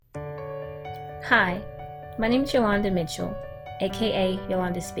Hi, my name is Yolanda Mitchell, aka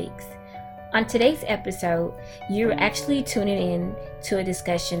Yolanda Speaks. On today's episode, you're actually tuning in to a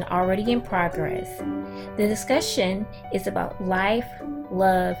discussion already in progress. The discussion is about life,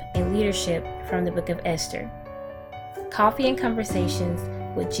 love, and leadership from the book of Esther. Coffee and Conversations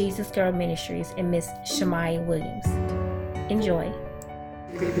with Jesus Girl Ministries and Miss Shamaya Williams. Enjoy.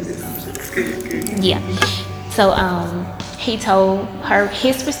 Yeah. So he told her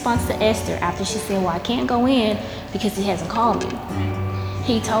his response to Esther after she said, "Well, I can't go in because he hasn't called me."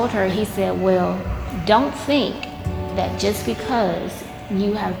 He told her, he said, "Well, don't think that just because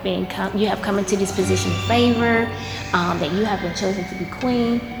you have come into this position of favor, that you have been chosen to be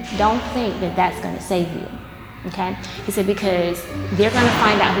queen, don't think that that's going to save you." Okay? He said, because they're going to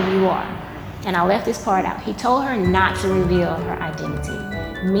find out who you are. And I left this part out. He told her not to reveal her identity,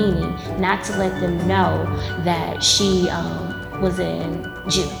 meaning not to let them know that she was a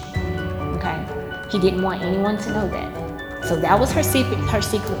Jew. Okay? He didn't want anyone to know that. So that was her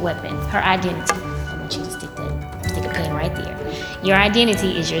secret weapon, her identity. I want you to stick a pin right there. Your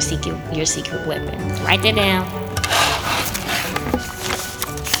identity is your secret weapon. Write that down.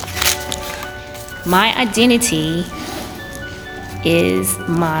 My identity is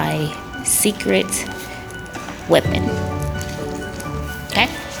my secret weapon. Okay?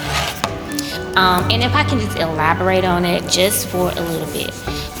 And if I can just elaborate on it just for a little bit.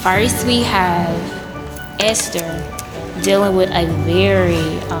 First, we have Esther dealing with a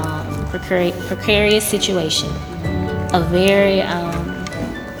very precarious situation, a very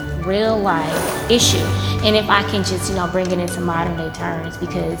real life issue. And if I can just, bring it into modern day terms,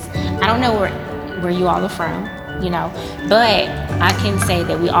 because I don't know where you all are from, but I can say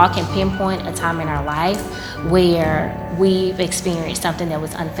that we all can pinpoint a time in our life where we've experienced something that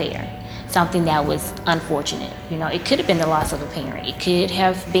was unfair, something that was unfortunate. It could have been the loss of a parent. It could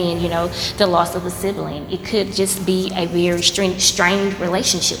have been, the loss of a sibling. It could just be a very strained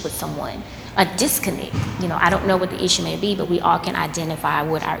relationship with someone, a disconnect. I don't know what the issue may be, but we all can identify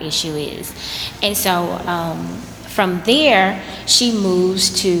what our issue is. And so from there, she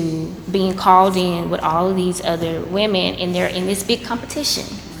moves to being called in with all of these other women, and they're in this big competition,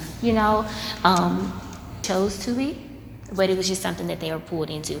 chose to be, but it was just something that they were pulled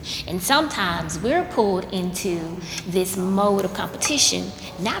into. And sometimes we're pulled into this mode of competition,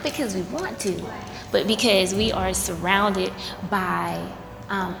 not because we want to, but because we are surrounded by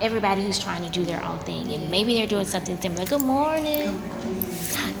everybody who's trying to do their own thing, and maybe they're doing something similar. Good morning.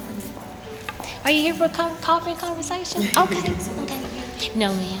 Are you here for a coffee conversation? Okay.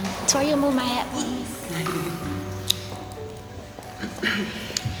 No, ma'am. Toria, move my hat, please.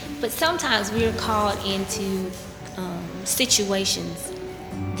 But sometimes we're called into situations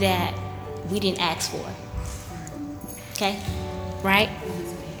that we didn't ask for. Okay? Right?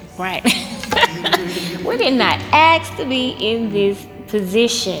 We did not ask to be in this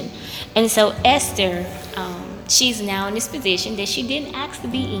position. And so Esther, she's now in this position that she didn't ask to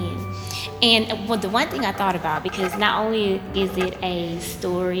be in. And the one thing I thought about, because not only is it a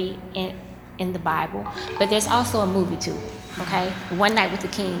story in the Bible, but there's also a movie too. Okay, One Night with the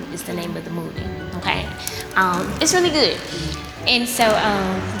King is the name of the movie. Okay, it's really good. And so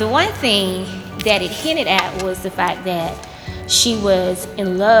the one thing that it hinted at was the fact that she was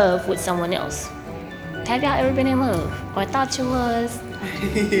in love with someone else. Have y'all ever been in love, or thought you was?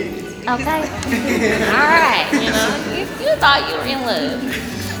 Okay, all right. You thought you were in love.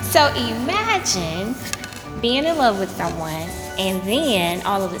 So imagine being in love with someone, and then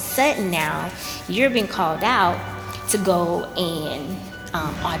all of a sudden now you're being called out to go and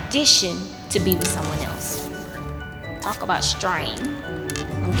audition to be with someone else. Talk about strain,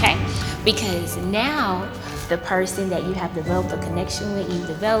 okay? Because now the person that you have developed a connection with, you've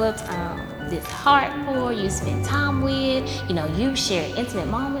developed this heart for, you spend time with, you share intimate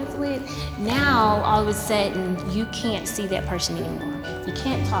moments with, now all of a sudden you can't see that person anymore. You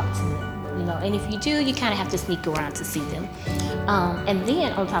can't talk to them, and if you do, you kind of have to sneak around to see them. And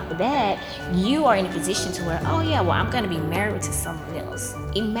then on top of that, you are in a position to where, I'm going to be married to someone else.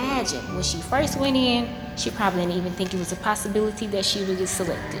 Imagine when she first went in, she probably didn't even think it was a possibility that she would get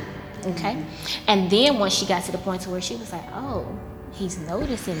selected. Okay? And then once she got to the point to where she was like, oh, he's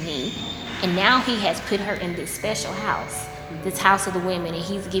noticing me, and now he has put her in this special house, this house of the women, and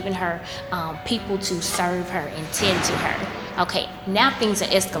he's given her people to serve her and tend to her. Okay, now things are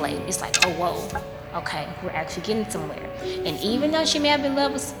escalating. It's like, oh, whoa, okay, we're actually getting somewhere. And even though she may have been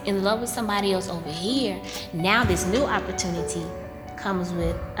in love with somebody else over here, now this new opportunity comes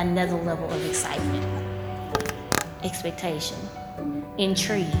with another level of excitement, expectation,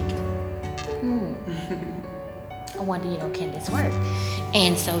 intrigue. I wonder, can this work?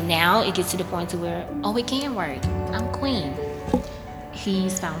 And so now it gets to the point to where, oh, it can work. I'm queen.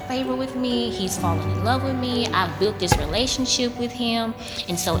 He's found favor with me. He's fallen in love with me. I've built this relationship with him.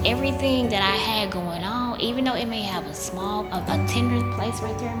 And so everything that I had going on, even though it may have a tender place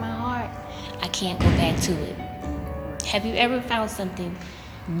right there in my heart, I can't go back to it. Have you ever found something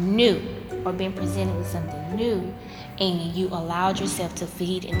new or been presented with something new and you allowed yourself to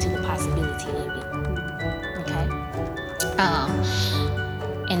feed into the possibility of it? Okay?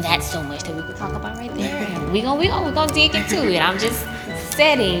 And that's so much that we could talk about right there. And we're gonna dig into it. I'm just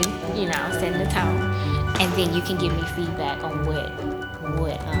setting the tone. And then you can give me feedback on what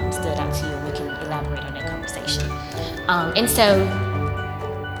stood out to you, and we can elaborate on that conversation. And so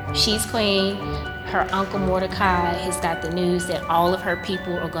she's queen. Her uncle Mordecai has got the news that all of her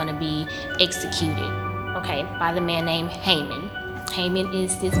people are going to be executed, okay, by the man named Haman. Haman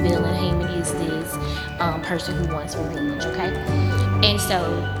is this villain. Haman is this person who wants revenge, okay? And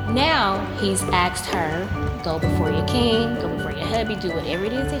so now he's asked her, go before your king, go before your hubby, do whatever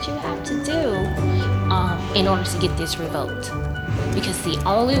it is that you have to do in order to get this revoked. Because the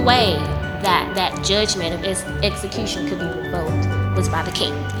only way that judgment of execution could be revoked was by the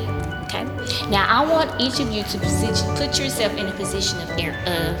king. Okay. Now I want each of you to put yourself in a position of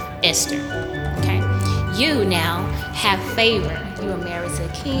Esther. Okay. You now have favor. You are married to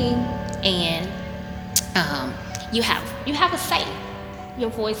a king, and you have a say. Your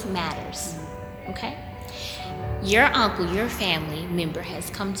voice matters. Okay. Your uncle, your family member has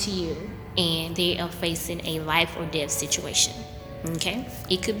come to you, and they are facing a life or death situation. Okay.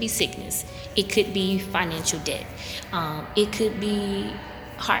 It could be sickness. It could be financial debt. It could be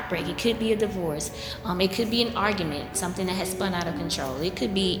heartbreak. It could be a divorce. It could be an argument, something that has spun out of control. It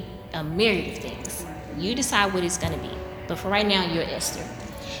could be a myriad of things. You decide what it's going to be. But for right now, you're Esther.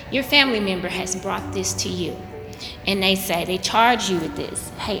 Your family member has brought this to you, and they charge you with this.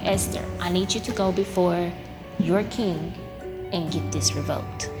 Hey, Esther, I need you to go before your king and get this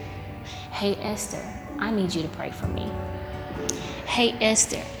revoked. Hey, Esther, I need you to pray for me. Hey,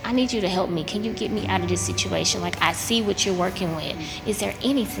 Esther, I need you to help me. Can you get me out of this situation? Like, I see what you're working with. Is there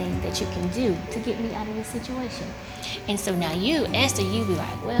anything that you can do to get me out of this situation? And so now you, Esther, you be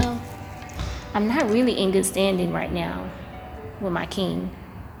like, well, I'm not really in good standing right now with my king,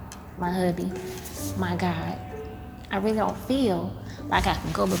 my hubby, my God. I really don't feel like I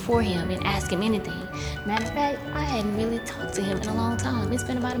can go before him and ask him anything. Matter of fact, I hadn't really talked to him in a long time. It's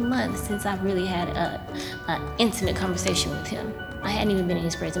been about a month since I've really had an intimate conversation with him. I hadn't even been in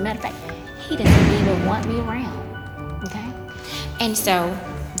his presence. Matter of fact, he doesn't even want me around. Okay? And so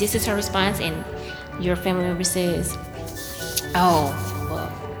this is her response, and your family member says, oh,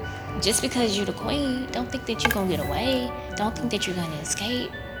 well, just because you're the queen, don't think that you're going to get away. Don't think that you're going to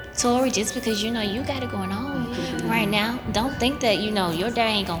escape. Tori, just because you got it going on right now, don't think that, your day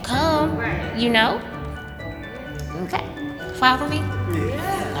ain't going to come, Okay. Follow me?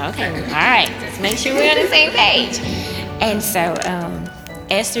 Yeah. Okay. All right. Let's make sure we're on the same page. And so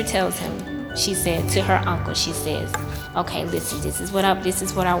Esther tells him, she said to her uncle, she says, okay, listen, this is what I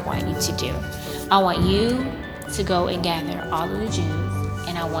want you to do. I want you to go and gather all of the Jews,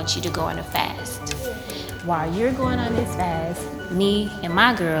 and I want you to go on a fast. While you're going on this fast, me and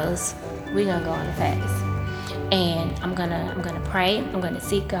my girls, we're gonna go on a fast. And I'm gonna pray, I'm gonna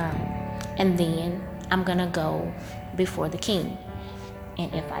seek God, and then I'm gonna go before the king.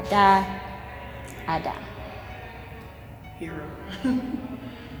 And if I die, I die. Hero.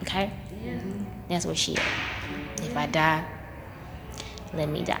 Okay? Mm-hmm. That's what she did. If I die, let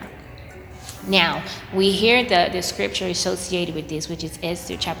me die. Now, we hear the scripture associated with this, which is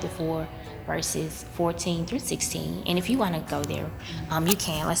Esther chapter 4, verses 14 through 16. And if you want to go there, you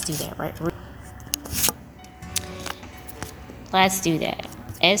can. Let's do that, right? Let's do that.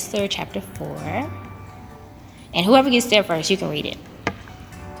 Esther chapter 4. And whoever gets there first, you can read it.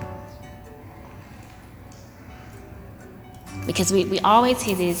 Because we always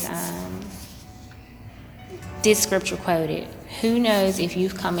hear this scripture quoted. Who knows if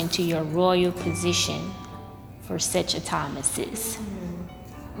you've come into your royal position for such a time as this?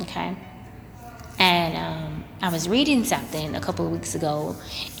 Okay? And I was reading something a couple of weeks ago,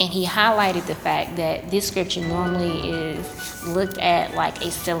 and he highlighted the fact that this scripture normally is looked at like a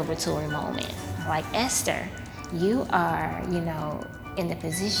celebratory moment. Like, Esther, you are, in the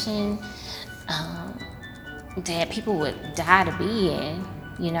position that people would die to be in,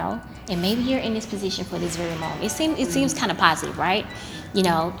 and maybe you're in this position for this very moment. It seems kind of positive, right?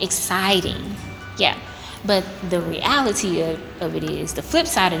 Exciting. Yeah. But the reality of it is, the flip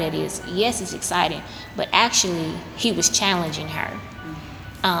side of that is, yes, it's exciting, but actually he was challenging her.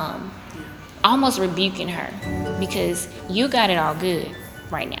 almost rebuking her because you got it all good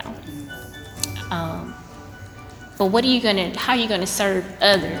right now. But how are you gonna serve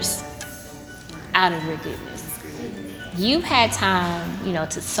others out of your goodness? You've had time,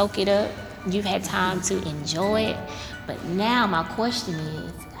 to soak it up. You've had time to enjoy it. But now my question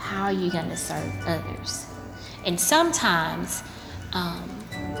is, how are you gonna serve others? And sometimes,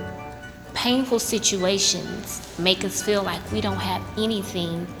 painful situations make us feel like we don't have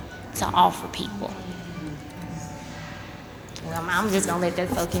anything to offer people. Well, I'm just gonna let that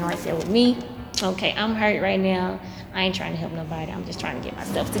soak in right there with me. Okay, I'm hurt right now. I ain't trying to help nobody. I'm just trying to get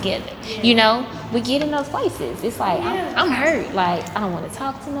myself together. We get in those places. It's like, I'm hurt. Like, I don't want to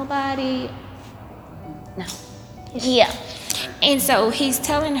talk to nobody. No. Yeah. And so he's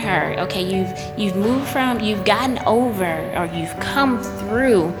telling her, okay, you've gotten over, or you've come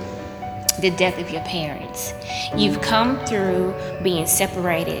through the death of your parents. You've come through being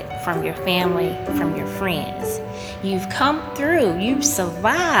separated from your family, from your friends. You've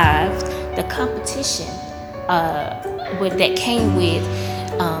survived the competition that came with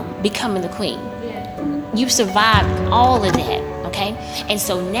becoming the queen. You've survived all of that, okay? And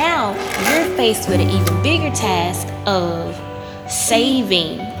so now you're faced with an even bigger task of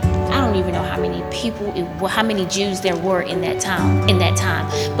saving. I don't even know how many Jews there were in that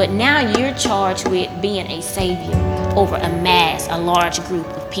time. But now you're charged with being a savior over a large group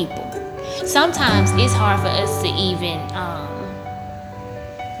of people. Sometimes it's hard for us to even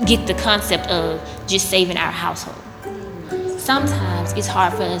get the concept of just saving our household. Sometimes it's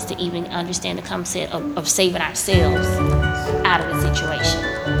hard for us to even understand the concept of saving ourselves out of a situation.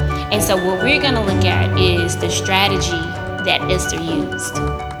 And so what we're going to look at is the strategy that Esther used.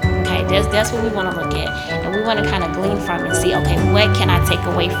 Okay, that's what we want to look at. And we want to kind of glean from and see, okay, what can I take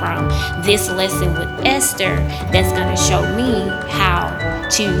away from this lesson with Esther that's going to show me how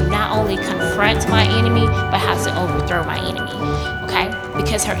to not only confront my enemy, but how to overthrow my enemy. Okay?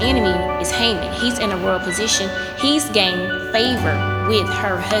 Because her enemy is Haman. He's in a royal position. He's gained favor with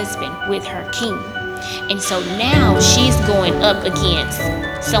her husband, with her king. And so now she's going up against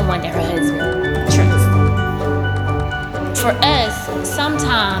someone that her husband trusts. For us,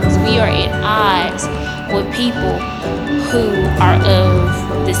 sometimes we are at odds with people who are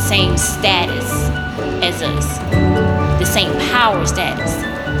of the same status as us, the same power status.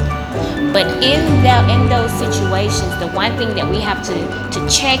 But in those situations, the one thing that we have to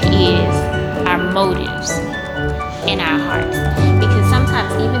check is our motives in our hearts. Because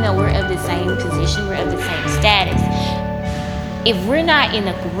sometimes, even though we're of the same position, we're of the same status, if we're not in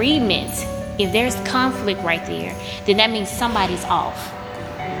agreement, if there's conflict right there, then that means somebody's off.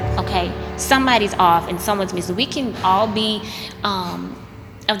 Okay? Somebody's off and someone's missing. We can all be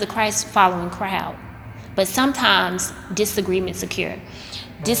of the Christ following crowd, but sometimes disagreements occur,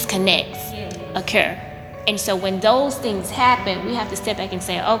 disconnects occur. And so when those things happen, we have to step back and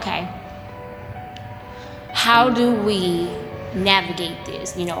say, okay, how do we navigate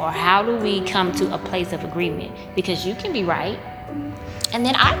this? Or how do we come to a place of agreement? Because you can be right, and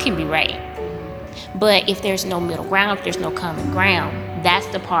then I can be right. But if there's no middle ground, if there's no common ground, that's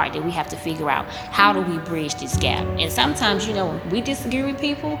the part that we have to figure out. How do we bridge this gap? And sometimes, when we disagree with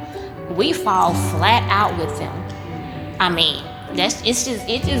people, we fall flat out with them. I mean, it just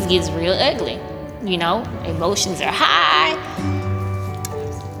gets real ugly. Emotions are high.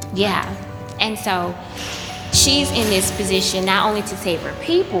 Yeah. And so she's in this position not only to save her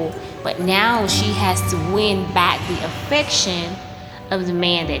people, but now she has to win back the affection of the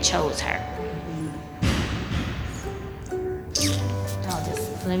man that chose her.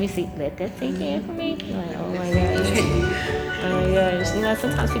 Let me see. Let that sink in for me. Like, oh my gosh. Oh my gosh.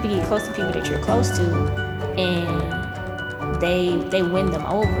 Sometimes people get close to people that you're close to, and they win them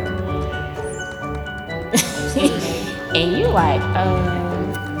over. And you're like,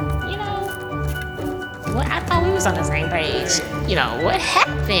 what? I thought we was on the same page. What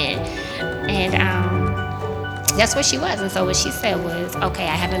happened? And that's what she was. And so what she said was, okay,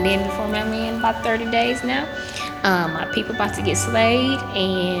 I haven't been before my man about 30 days now. My people about to get slayed,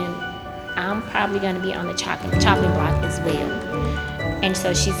 and I'm probably going to be on the chopping block as well. And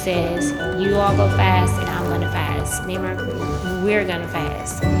so she says, you all go fast, and I'm going to fast. Me and my crew, we're going to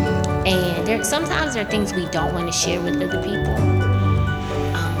fast. And sometimes there are things we don't want to share with other people.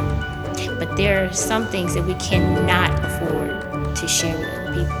 But there are some things that we cannot afford to share with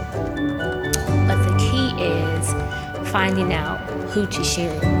other people. But the key is finding out who to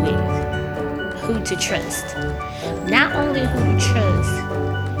share it with, who to trust. Not only who to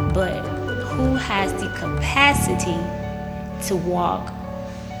trust, but who has the capacity to walk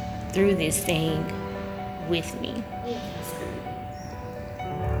through this thing with me.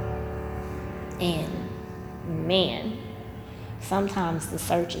 And man, sometimes the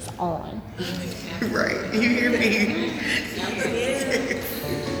search is on. Right. You hear me?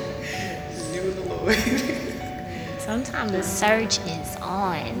 You and the Lord. Sometimes the search is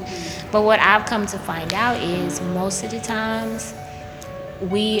on. But what I've come to find out is most of the times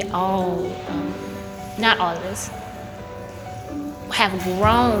we all, not all of us, have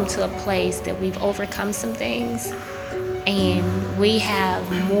grown to a place that we've overcome some things and we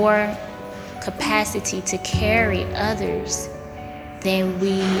have more capacity to carry others than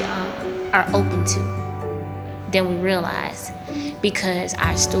we are open to, than we realize, because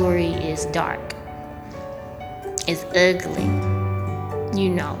our story is dark, it's ugly,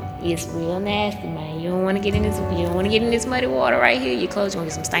 it's real nasty, man. You don't want to get in this muddy water right here. Your clothes, you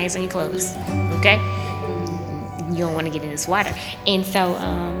want to get some stains on your clothes, okay? You don't want to get in this water. And so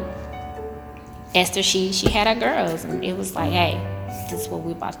Esther, she had her girls, and it was like, hey, this is what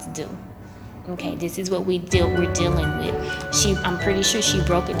we're about to do. Okay, this is what we're dealing with. I'm pretty sure she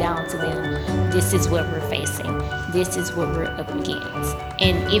broke it down to them. This is what we're facing. This is what we're up against.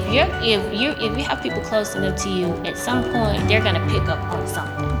 And if you have people close enough to you, at some point they're gonna pick up on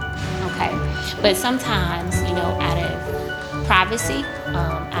something. Okay, but sometimes out of privacy,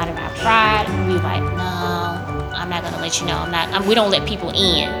 out of our pride, we like, no, I'm not gonna let you know. We don't let people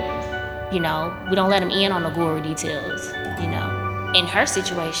in. We don't let them in on the gory details. In her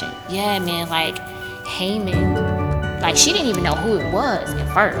situation, yeah, man, like Haman, like she didn't even know who it was at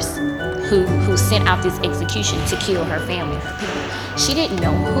first, who sent out this execution to kill her family, her people. She didn't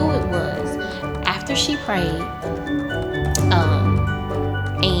know who it was. After she prayed,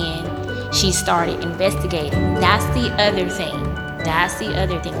 and she started investigating. That's the other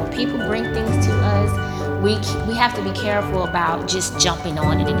thing. When people bring things to us, we have to be careful about just jumping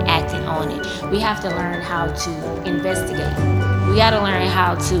on it and acting on it. We have to learn how to investigate. We got to learn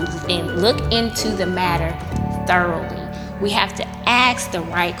how to look into the matter thoroughly. We have to ask the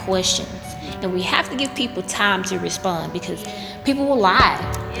right questions. And we have to give people time to respond, because people will lie.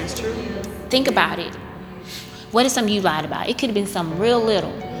 It's true. Think about it. What is something you lied about? It could have been something real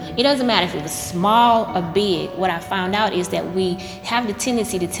little. It doesn't matter if it was small or big. What I found out is that we have the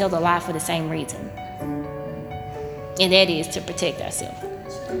tendency to tell the lie for the same reason. And that is to protect ourselves.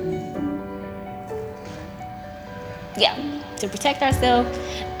 Yeah, to protect ourselves,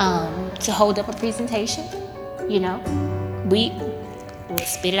 to hold up a presentation. We'll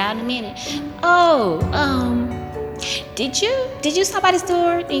spit it out in a minute. Oh, did you stop by the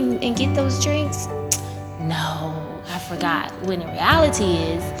store and get those drinks? No, I forgot. When the reality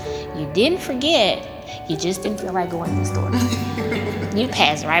is, you didn't forget. You just didn't feel like going to the store. You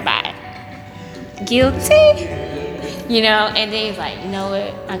passed right by it. Guilty. And then he's like, you know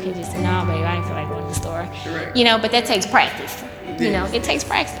what? I could just say, no, babe, I didn't feel like going to the store. Right. But that takes practice. It takes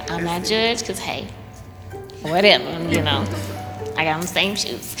practice. I'm not judged, because, hey, whatever, I got the same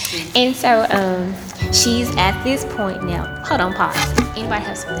shoes. And so she's at this point now. Hold on, pause. Anybody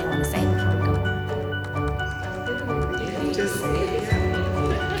have something they want to say before we go?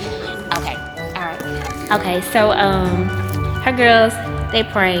 Okay, all right. Okay, so her girls, they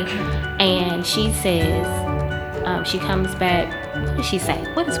pray, and she says, she comes back. What did she say?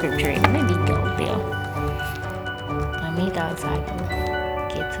 What is scripture? Let me go there. Let me go so I can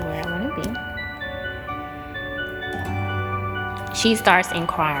get to where I want to be. She starts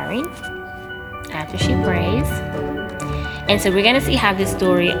inquiring after she prays. And so we're going to see how this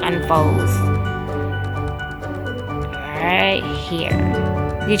story unfolds right here.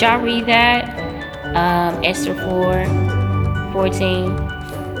 Did y'all read that? Esther 4:14.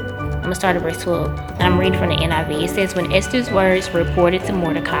 I'm going to start at verse 12. I'm reading from the NIV. It says, when Esther's words were reported to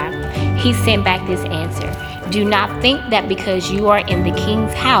Mordecai, he sent back this answer. Do not think that because you are in the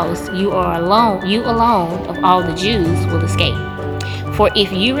king's house, you alone of all the Jews will escape. For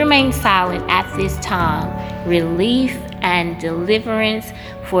if you remain silent at this time, relief and deliverance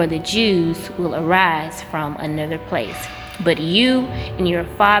for the Jews will arise from another place. But you and your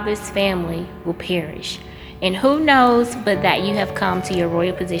father's family will perish. And who knows but that you have come to your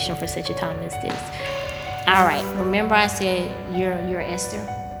royal position for such a time as this. All right, remember I said you're Esther?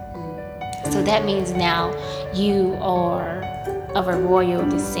 So that means now you are of a royal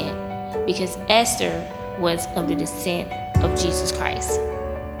descent, because Esther was of the descent of Jesus Christ.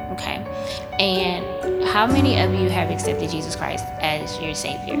 Okay? And how many of you have accepted Jesus Christ as your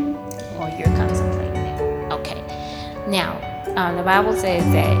Savior? Or you're contemplating it? Okay. Now, the Bible says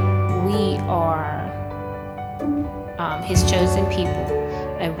that we are his chosen people,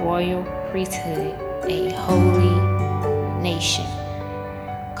 a royal priesthood, a holy nation,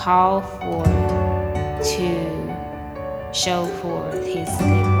 called forth to show forth his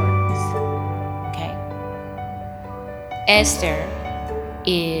good works. Esther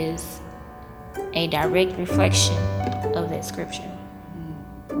is a direct reflection of that scripture.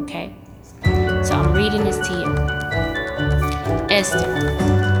 Okay? So I'm reading this to you. Esther,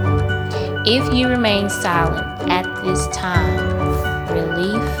 if you remain silent at this time,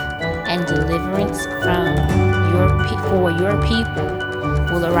 relief and deliverance for your people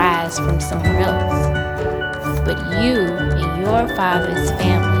will arise from somewhere else. But you and your father's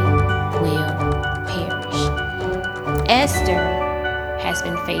family will perish. Esther has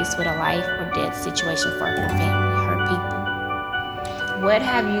been faced with a life or death situation for her family, her people. What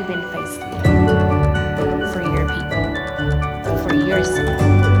have you been faced with for your people, for yourself?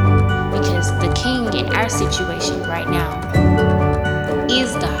 Because the king in our situation right now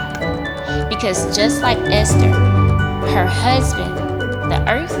is God. Because just like Esther, her husband, the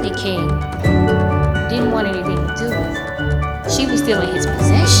earthly king, didn't want anything to do with her. She was still in his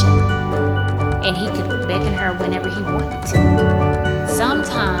possession, and he could beckon her whenever he wanted to.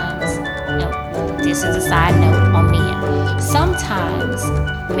 Sometimes, this is a side note on men. Sometimes,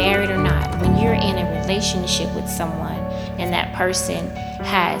 married or not, when you're in a relationship with someone and that person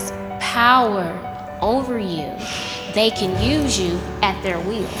has power over you, they can use you at their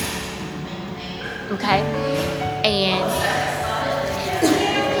will. Okay? And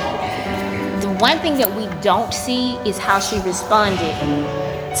the one thing that we don't see is how she responded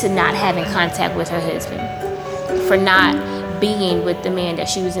to not having contact with her husband, for not being with the man that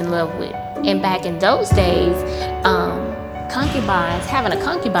she was in love with. And back in those days, concubines, having a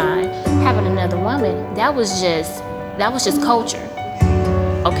concubine, having another woman, that was just culture.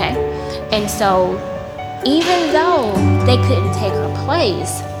 Okay? And so even though they couldn't take her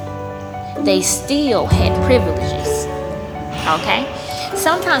place, they still had privileges. Okay?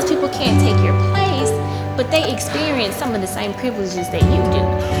 Sometimes people can't take your place, but they experience some of the same privileges that you do.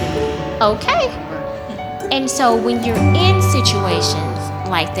 Okay? And so when you're in situations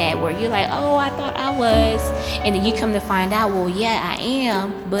like that where you're like, oh, I thought I was, and then you come to find out, well, yeah, I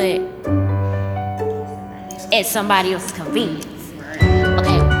am, but at somebody else's convenience.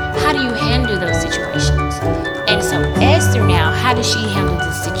 Okay, how do you handle those situations? And so Esther now, how does she handle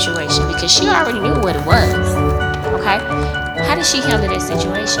this situation? Because she already knew what it was. Okay? How did she handle that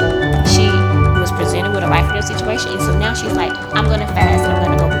situation? She was presented with a life or death situation, and so now she's like, I'm gonna fast and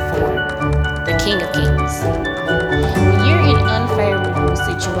I'm gonna go before the King of Kings. When you're in unfavorable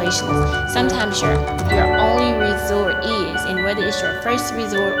situations, sometimes your only resort is, and whether it's your first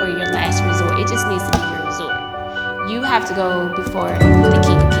resort or your last resort, it just needs to be your resort. You have to go before the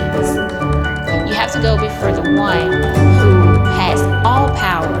King of Kings. You have to go before the one who has all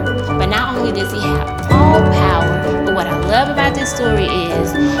power. But not only does he have all power, but what I love about this story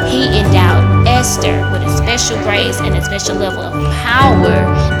is he endowed Esther with a special grace and a special level of power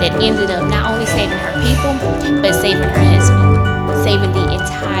that ended up not only saving her people, but saving her husband, saving the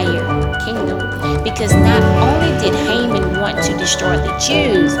entire kingdom. Because not only did Haman want to destroy the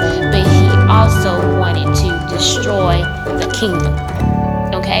Jews, but he also wanted to destroy the kingdom.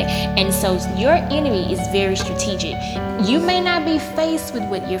 Okay? And so your enemy is very strategic. You may not be faced with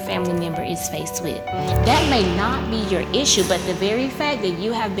what your family member is faced with. That may not be your issue, but the very fact that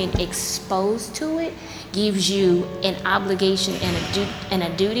you have been exposed to it gives you an obligation and a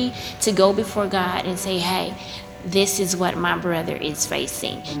duty to go before God and say, hey, this is what my brother is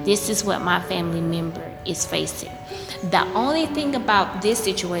facing. This is what my family member is facing. The only thing about this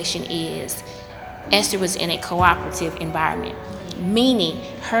situation is Esther was in a cooperative environment. Meaning,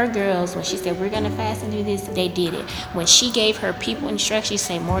 her girls, when she said, we're going to fast and do this, they did it. When she gave her people instructions,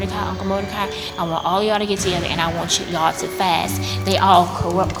 say, Mordecai, Uncle Mordecai, I want all y'all to get together and I want y'all to fast. They all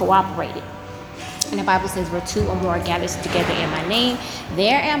cooperated. And the Bible says, where two or more gathered together in my name,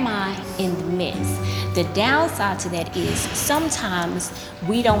 there am I in the midst. The downside to that is sometimes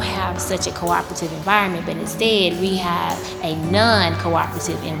we don't have such a cooperative environment, but instead we have a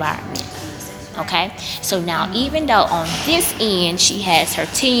non-cooperative environment. Okay, so now even though on this end she has her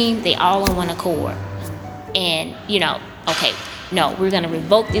team, they all on one accord, and okay, no, we're gonna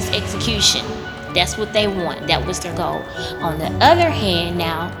revoke this execution. That's what they want. That was their goal. On the other hand,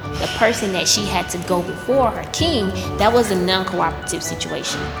 now the person that she had to go before, her king, that was a non-cooperative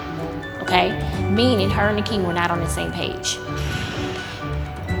situation. Okay, meaning her and the king were not on the same page.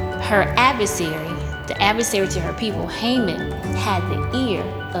 Her adversary, the adversary to her people, Haman, had the ear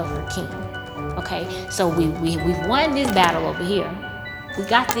of her king. Okay, so we've won this battle over here. We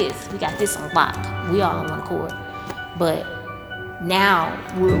got this on lock. We all on one accord. But now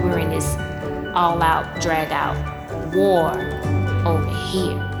we're in this all-out, drag-out war over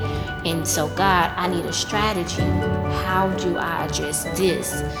here. And so, God, I need a strategy. How do I address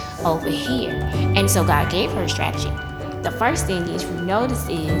this over here? And so God gave her a strategy. the first thing is you notice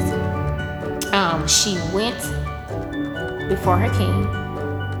is she went before her king.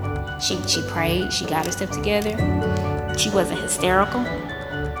 She prayed. She got herself together. She wasn't hysterical.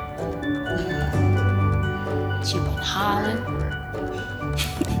 She wasn't hollering.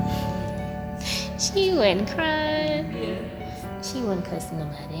 She wasn't crying. She wasn't cussing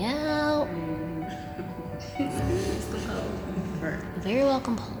nobody out. Very well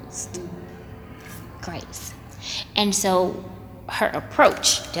composed. Grace. And so her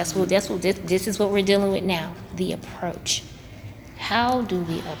approach, this is what we're dealing with now. The approach. How do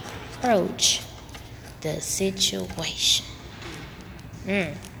we approach the situation?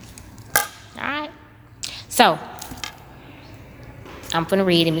 Alright. So I'm gonna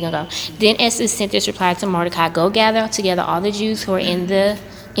read and we're gonna go. Then Esther sent this reply to Mordecai: Go gather together all the Jews who are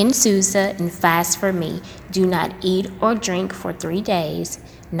in Susa and fast for me. Do not eat or drink for 3 days,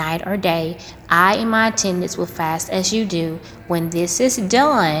 night or day. I and my attendants will fast as you do. When this is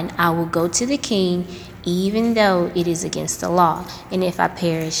done, I will go to the king, even though it is against the law. And if I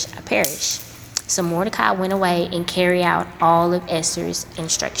perish, I perish. So Mordecai went away and carried out all of Esther's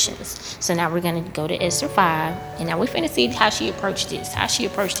instructions. So now we're going to go to Esther 5. And now we're going to see how she approached this, how she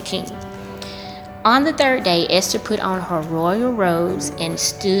approached the king. On the 3rd day, Esther put on her royal robes and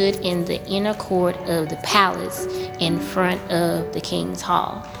stood in the inner court of the palace in front of the king's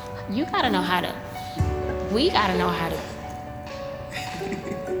hall. We got to know how to.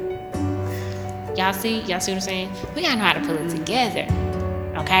 Y'all see what I'm saying? We got to know how to pull it together.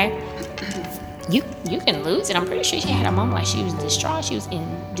 Okay? You can lose it. I'm pretty sure she had a moment like she was distraught. She was in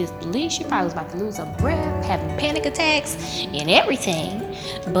disbelief. She probably was about to lose her breath, having panic attacks and everything.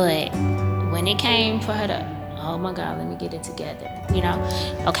 But when it came for her to, oh my God, let me get it together,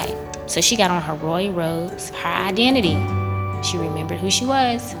 Okay, so she got on her royal robes, her identity. She remembered who she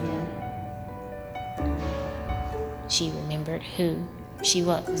was. She remembered who she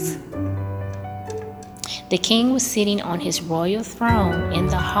was. The king was sitting on his royal throne in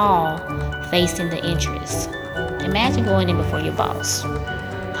the hall facing the entrance. Imagine going in before your boss.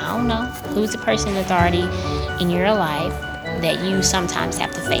 I don't know who's the person in authority in your life that you sometimes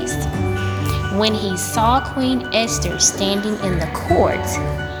have to face. When he saw Queen Esther standing in the court,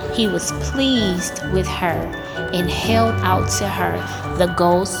 he was pleased with her and held out to her the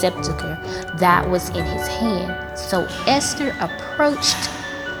gold scepter that was in his hand. So Esther approached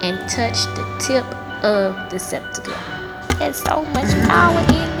and touched the tip of the scepter. There's so much power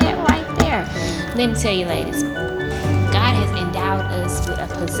in that right there. Let me tell you, ladies, God has endowed us with a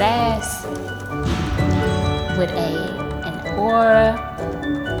pizzazz, with an aura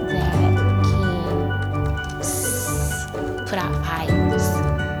that can put out fires.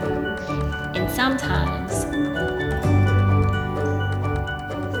 And sometimes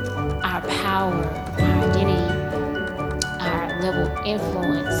our power, our identity, our level of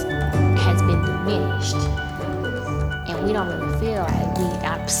influence has been diminished, and we don't really feel like we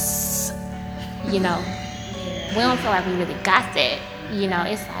don't feel like we really got that.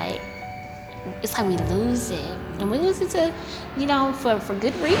 It's like we lose it, and we lose it to for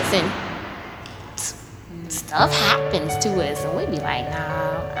good reason. Stuff happens to us and we be like,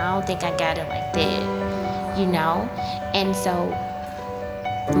 nah, I don't think I got it like that, and so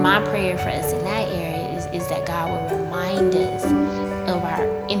my prayer for us in that area is that God will remind us of our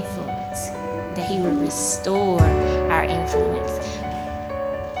influence, that he will restore our influence.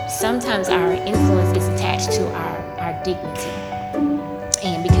 Sometimes our influence is attached to our dignity,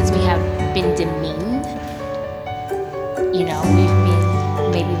 and because we have been demeaned, we've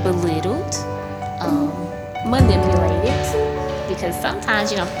been maybe belittled, manipulated, because sometimes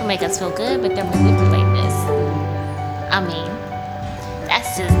people make us feel good, but they're manipulating us.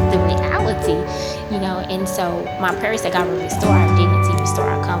 That's just the reality, and so my prayer is that God will restore our dignity, restore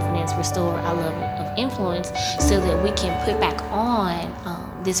our confidence, restore our level of influence, so that we can put back on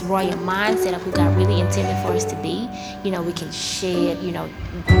this royal mindset of who God really intended for us to be. We can shed,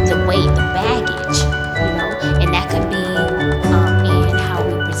 the weight, the baggage, and that could be in how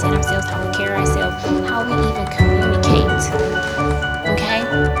we present ourselves, how we carry ourselves, how we even communicate, okay?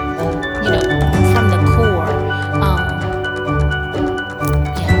 From the core.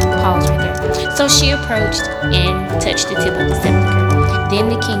 Pause right there. So she approached and touched the tip of the scepter. Then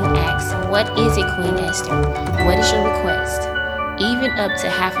the king asked, "What is it, Queen Esther? What is your request? Even up to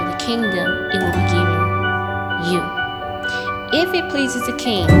half of the kingdom, it will be given you." "If it pleases the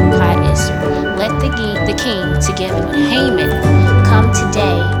king," replied Esther, "let the king, together with Haman, come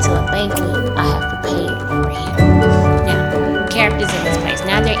today to a banquet I have prepared for him." Now, characters in this place.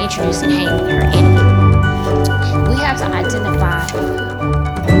 Now they're introducing Haman, her enemy. We have to identify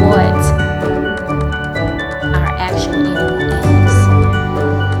what our actual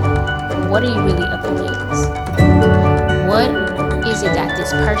what are you really up against? What is it that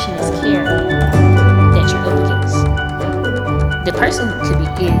this person is carrying that you're up against? The person could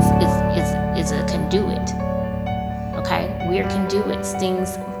be is a conduit. Okay, we're conduits.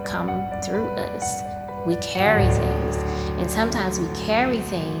 Things come through us. We carry things, and sometimes we carry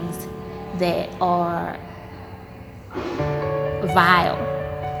things that are vile.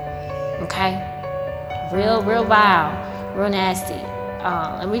 Okay, real vile, real nasty.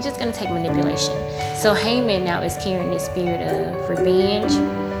 And we're just gonna take manipulation. So Haman now is carrying this spirit of revenge,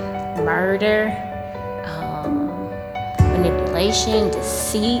 murder, manipulation,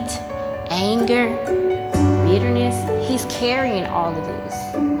 deceit, anger, bitterness. He's carrying all of this.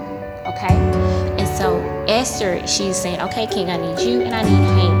 Okay? And so Esther, she's saying, okay, King, I need you and I need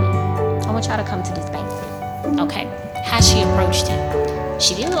Haman. I want y'all to come to this banquet. Okay. How she approached him.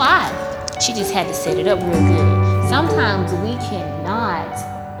 She didn't lie. She just had to set it up real good. Sometimes we cannot.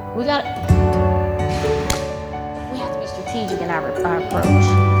 We have to be strategic in our approach.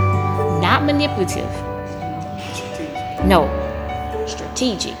 Not manipulative. No,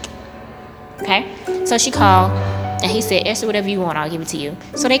 strategic. Okay? So she called and he said, Esther, whatever you want, I'll give it to you.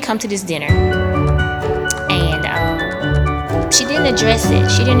 So they come to this dinner. And she didn't address it.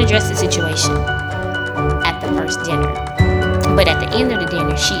 She didn't address the situation at the first dinner. But at the end of the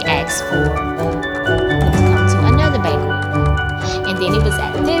dinner, she asked for them to come to another banquet. And then it was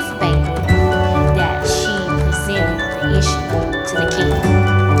at this banquet that she presented the issue to the king.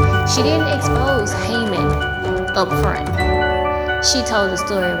 She didn't expose Haman up front. She told the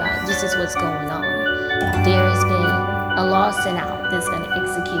story about this is what's going on. There has been a law sent out that's going to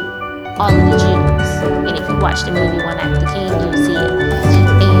execute all of the Jews. And if you watch the movie One Night with the King, you'll see it.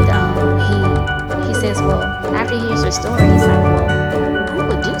 And he says, well, after he hears her story, he's like, well, who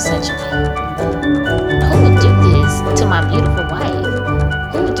would do such a thing? Who would do this to my beautiful wife?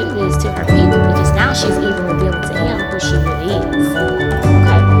 Who would do this to her people? Because now she's even revealing to him who she really is.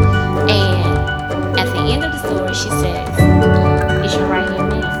 Okay? And at the end of the story, she says, is your right hand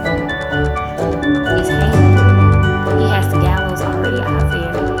man? It's Haman. He has the gallows already out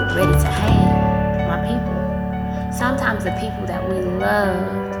there, ready to hang my people. Sometimes the people that we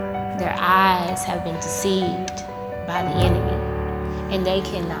love, their eyes have been deceived by the enemy, and they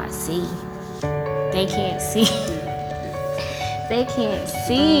cannot see. They can't see. They can't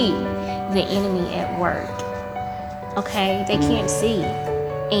see the enemy at work. Okay? They can't see.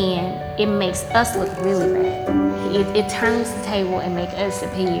 And it makes us look really bad. It turns the table and makes us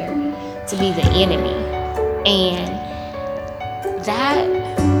appear to be the enemy. And that,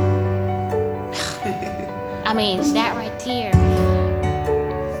 I mean, that right there,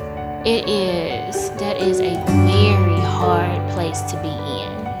 that is a very hard place to be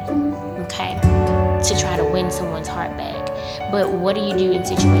in, okay? To try to win someone's heart back. But what do you do in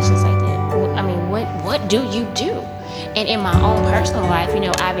situations like that? I mean, what do you do? And in my own personal life,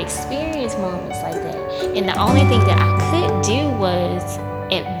 I've experienced moments like that. And the only thing that I could do was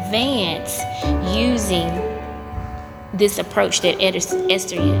advance using this approach that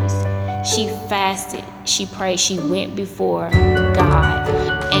Esther used. She fasted, she prayed, she went before God,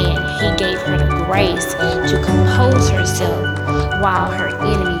 and He gave her the grace to compose herself while her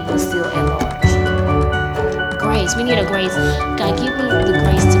enemy was still at large. Grace, we need a grace. God, give me the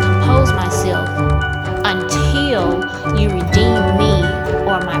grace to compose myself until you redeem me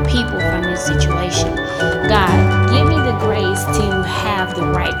or my people from this situation. God, give me the grace to have the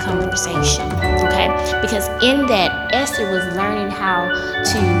right conversation, okay? Because in that, Esther was learning how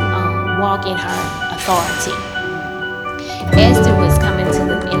to walk in her authority. Esther was coming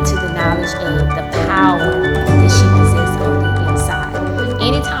into the knowledge of the power that she possessed on the inside.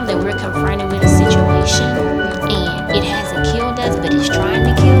 Anytime that we're confronted with a situation and it hasn't killed us, but it's trying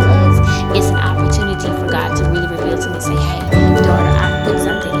to kill us, it's an opportunity for God to really reveal to me and say, hey, daughter, I put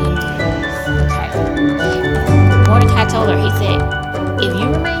something in you. Okay. Mordecai told her, he said, if you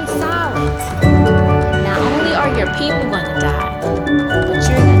remain silent, not only are your people going to die, but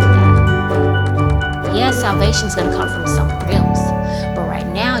you're going to die. Yes, salvation's going to come from somewhere else. But right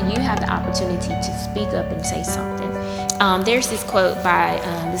now, you have the opportunity to speak up and say something. There's this quote by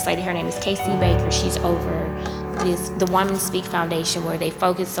this lady, her name is Casey Baker. She's over the Women Speak Foundation, where they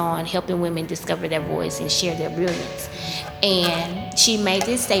focus on helping women discover their voice and share their brilliance. And she made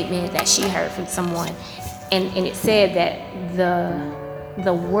this statement that she heard from someone, and it said that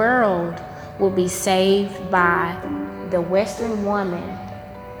the world will be saved by the Western woman.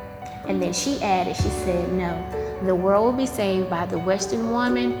 And then she added, she said, no, the world will be saved by the Western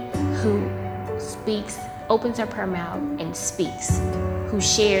woman who speaks, opens up her mouth and speaks, who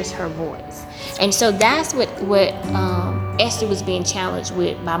shares her voice. And so that's what Esther was being challenged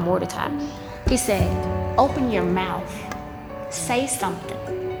with by Mordecai. He said, open your mouth, say something.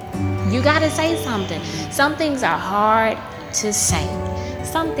 You gotta say something. Some things are hard to say.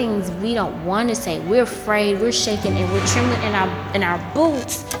 Some things we don't want to say. We're afraid, we're shaking, and we're trembling in our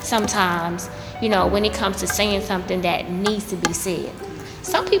boots sometimes, when it comes to saying something that needs to be said.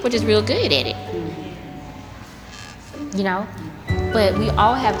 Some people are just real good at it. But we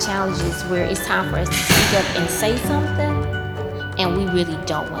all have challenges where it's time for us to speak up and say something, and we really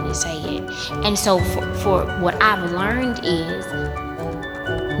don't want to say it. And so for what I've learned is,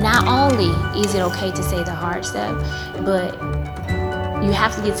 not only is it okay to say the hard stuff, but you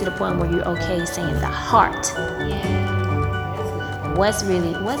have to get to the point where you're okay saying the heart. What's really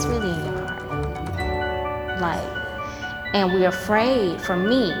in your heart? And we're afraid. For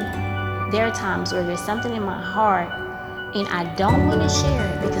me, there are times where there's something in my heart and I don't want to share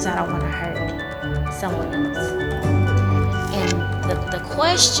it because I don't want to hurt someone else. And the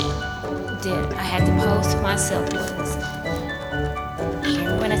question that I had to pose to myself was,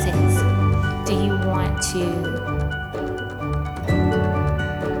 here when I say this, do you want to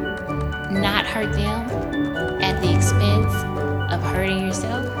not hurt them at the expense of hurting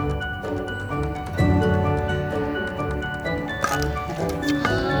yourself?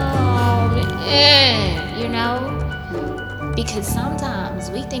 Oh man, because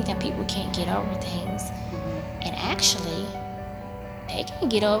sometimes we think that people can't get over things, and actually they can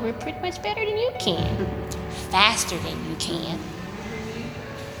get over it pretty much better than you can, faster than you can.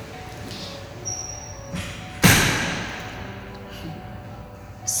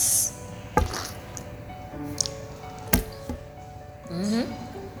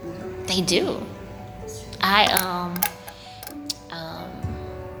 They do.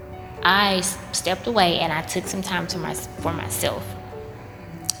 I stepped away and I took some time for myself,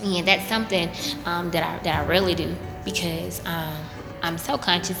 and that's something that I rarely do because I'm so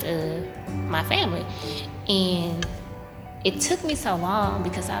conscious of my family, and it took me so long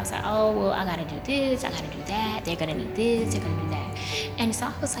because I was like, oh well, I gotta do this, I gotta do that. They're gonna need this, they're gonna do that, and so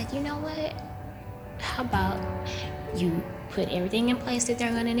I was like, you know what? How about you put everything in place that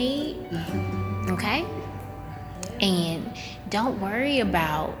they're gonna need, okay? And don't worry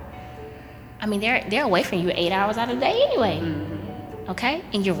about. I mean, they're away from you 8 hours out of the day anyway, okay?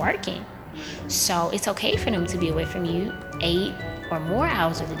 And you're working, so it's okay for them to be away from you 8 or more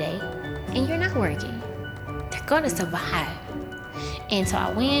hours of the day, and you're not working. They're gonna survive. And so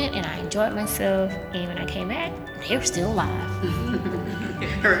I went and I enjoyed myself, and when I came back, they were still alive.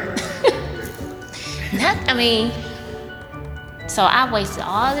 So I wasted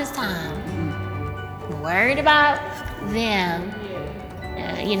all this time worried about them,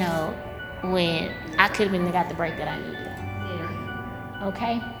 when I could have been got the break that I needed.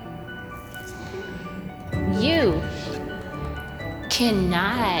 Okay? You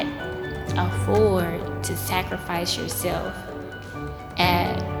cannot afford to sacrifice yourself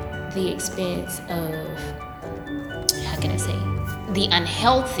at the expense of, how can I say, the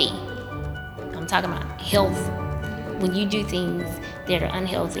unhealthy. I'm talking about health. When you do things that are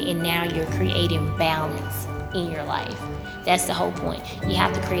unhealthy and now you're creating balance in your life. That's the whole point. You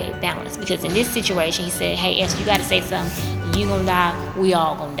have to create balance, because in this situation, he said, hey, Esther, you got to say something. You gonna die, we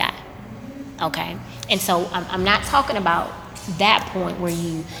all gonna die. Okay? And so I'm not talking about that point where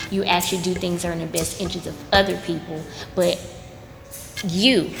you actually do things that are in the best interest of other people, but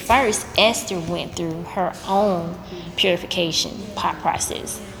you first. Esther went through her own purification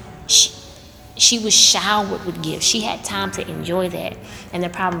process. She was showered with gifts. She had time to enjoy that. And the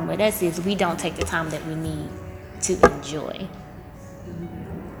problem with us is we don't take the time that we need to enjoy.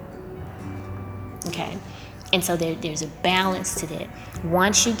 Okay? And so there's a balance to that.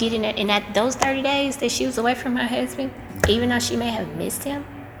 Once you get in that those 30 days that she was away from her husband, even though she may have missed him,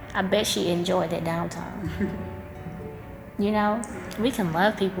 I bet she enjoyed that downtime. We can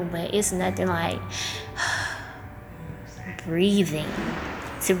love people, but it's nothing like breathing.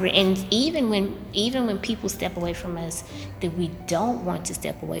 And even when people step away from us that we don't want to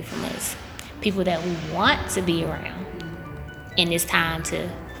step away from us, people that we want to be around, and it's time to,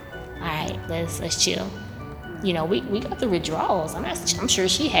 all right, let's chill. We got the withdrawals. I'm sure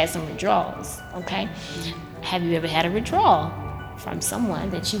she had some withdrawals. Okay, have you ever had a withdrawal from someone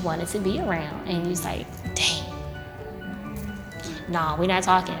that you wanted to be around, and you say, dang, no, we're not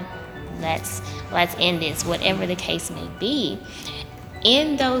talking. Let's end this, whatever the case may be.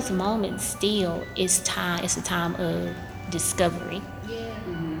 In those moments, still, it's a time of discovery.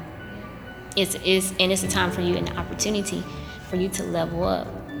 It's a time for you, an opportunity for you to level up,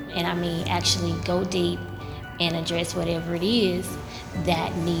 and actually go deep and address whatever it is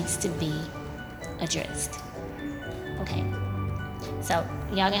that needs to be addressed. Okay. So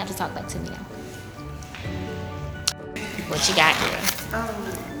y'all gonna have to talk back to me now. What you got here?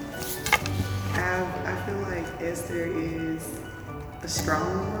 I feel like Esther is a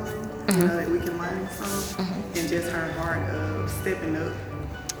strong woman, you know, that we can learn from, and just her heart of stepping up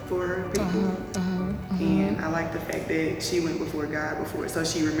for people. And I like the fact that she went before God before, so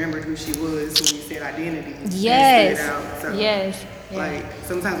she remembered who she was when we said identity. Yes. And stood out. So, Yes. like,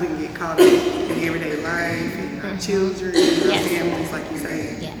 sometimes we can get caught up in everyday life and our children and our families, like you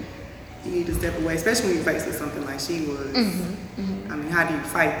say. Yeah. You need to step away, especially when you're faced with something like she was. I mean, how do you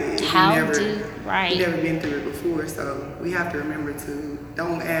fight that? Right. You've never been through it before, so we have to remember to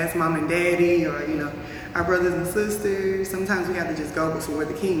don't ask mom and daddy or, you know, our brothers and sisters. Sometimes we have to just go before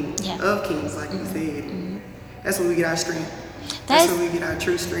the king of kings, like you said. That's when we get our strength. That's when we get our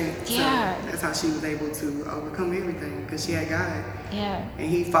true strength. Yeah. So that's how she was able to overcome everything, because she had God. Yeah. And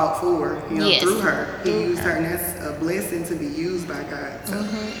he fought for her, you know, through her. He used her, and that's a blessing to be used by God. So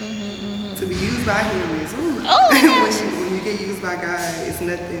to be used by him is, when you get used by God, it's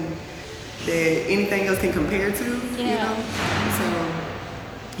nothing that anything else can compare to, you know. So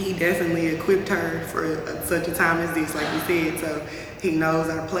he definitely equipped her for such a time as this, like you said. So he knows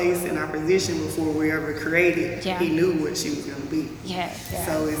our place and our position before we ever created. Yeah. He knew what she was going to be. Yeah.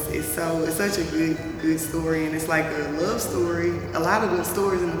 So it's such a good story, and it's like a love story. A lot of the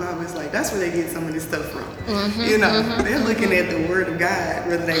stories in the Bible, it's like that's where they get some of this stuff from. You know, they're looking at the Word of God,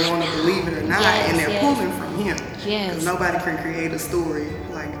 whether they want to believe it or not, and they're pulling from Him. Because nobody can create a story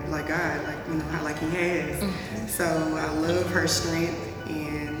like God, like, you know, like He has. So I love her strength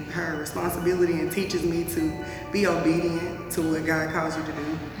and her responsibility, and teaches me to be obedient to what God calls you to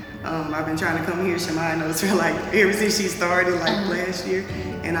do. I've been trying to come here, Shemai knows, for like ever since she started, like last year,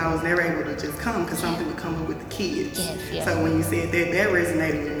 and I was never able to just come because something would come up with the kids. So when you said that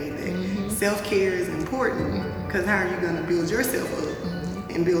resonated with me, that self-care is important, because how are you going to build yourself up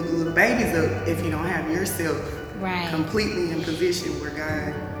and build the little babies up if you don't have yourself completely in position where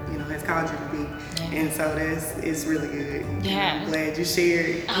God, you know, has called you to be. And so it's really good. I'm glad you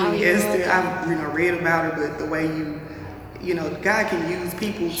shared Esther. I've, you know, read about her, but the way you know, God can use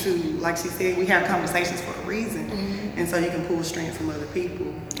people to, like she said, we have conversations for a reason. And so you can pull strength from other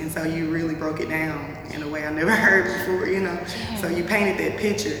people. And so you really broke it down in a way I never heard before, you know. So you painted that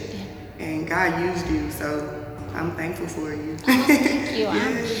picture, and God used you. So I'm thankful for you. Thank you.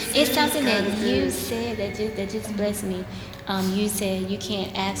 It's something that you said that just blessed me. You said you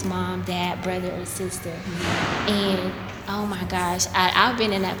can't ask mom, dad, brother, or sister, and oh my gosh, I've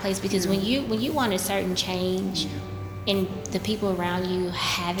been in that place, because when you want a certain change, and the people around you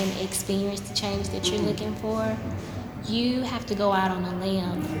haven't experienced the change that you're looking for, you have to go out on a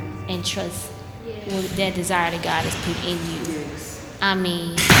limb and trust that desire that God has put in you. I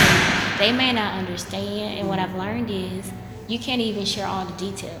mean, they may not understand, and what I've learned is you can't even share all the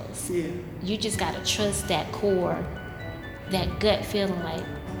details. You just gotta trust that core, that gut feeling, like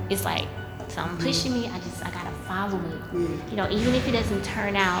it's like something pushing me. I gotta follow it. You know, even if it doesn't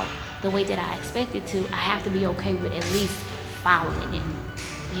turn out the way that I expect it to, I have to be okay with at least following it.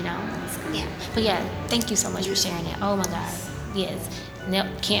 You know? But thank you so much for sharing that. Oh my God. Yes. No,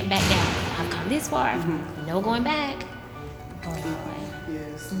 can't back down. I've come this far. No going back. Going all the way.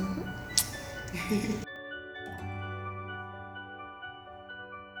 Yes.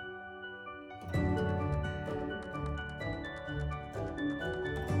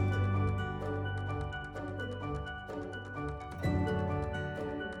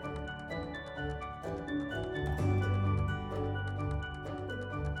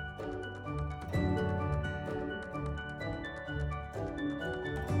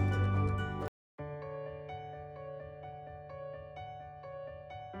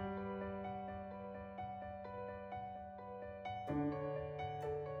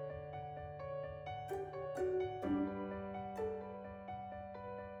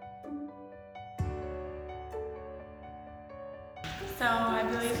 So I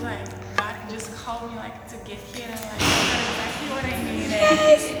believe like God just called me like to get here, and like I got exactly what I needed. I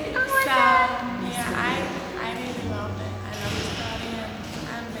really love it. I love the study, and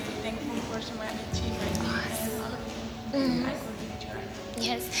I'm very thankful for humanity and all of you. I could be joined.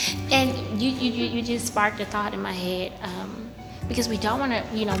 Yes, and you just sparked a thought in my head, because we don't want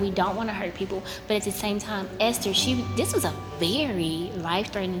to hurt people, but at the same time, Esther, this was a very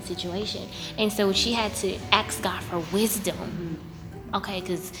life-threatening situation, and so she had to ask God for wisdom. Okay,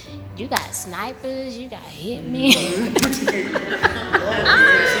 because you got snipers, you got hitmen.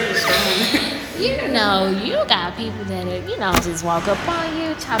 You got people that are, just walk up on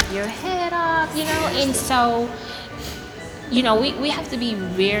you, chop your head off, and so, we have to be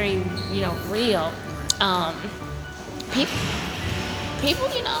very, real. people,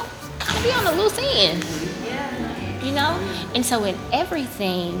 kind of be on the loose end, and so in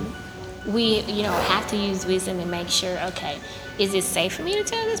everything, we, have to use wisdom and make sure, okay, is it safe for me to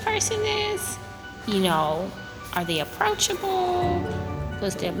tell this person this? Are they approachable?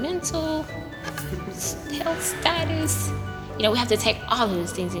 What's their mental health status? We have to take all of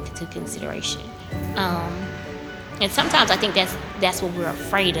those things into consideration. And sometimes I think that's what we're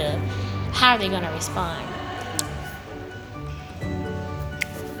afraid of. How are they going to respond?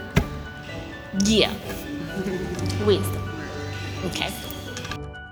 Yeah. Wisdom. Okay.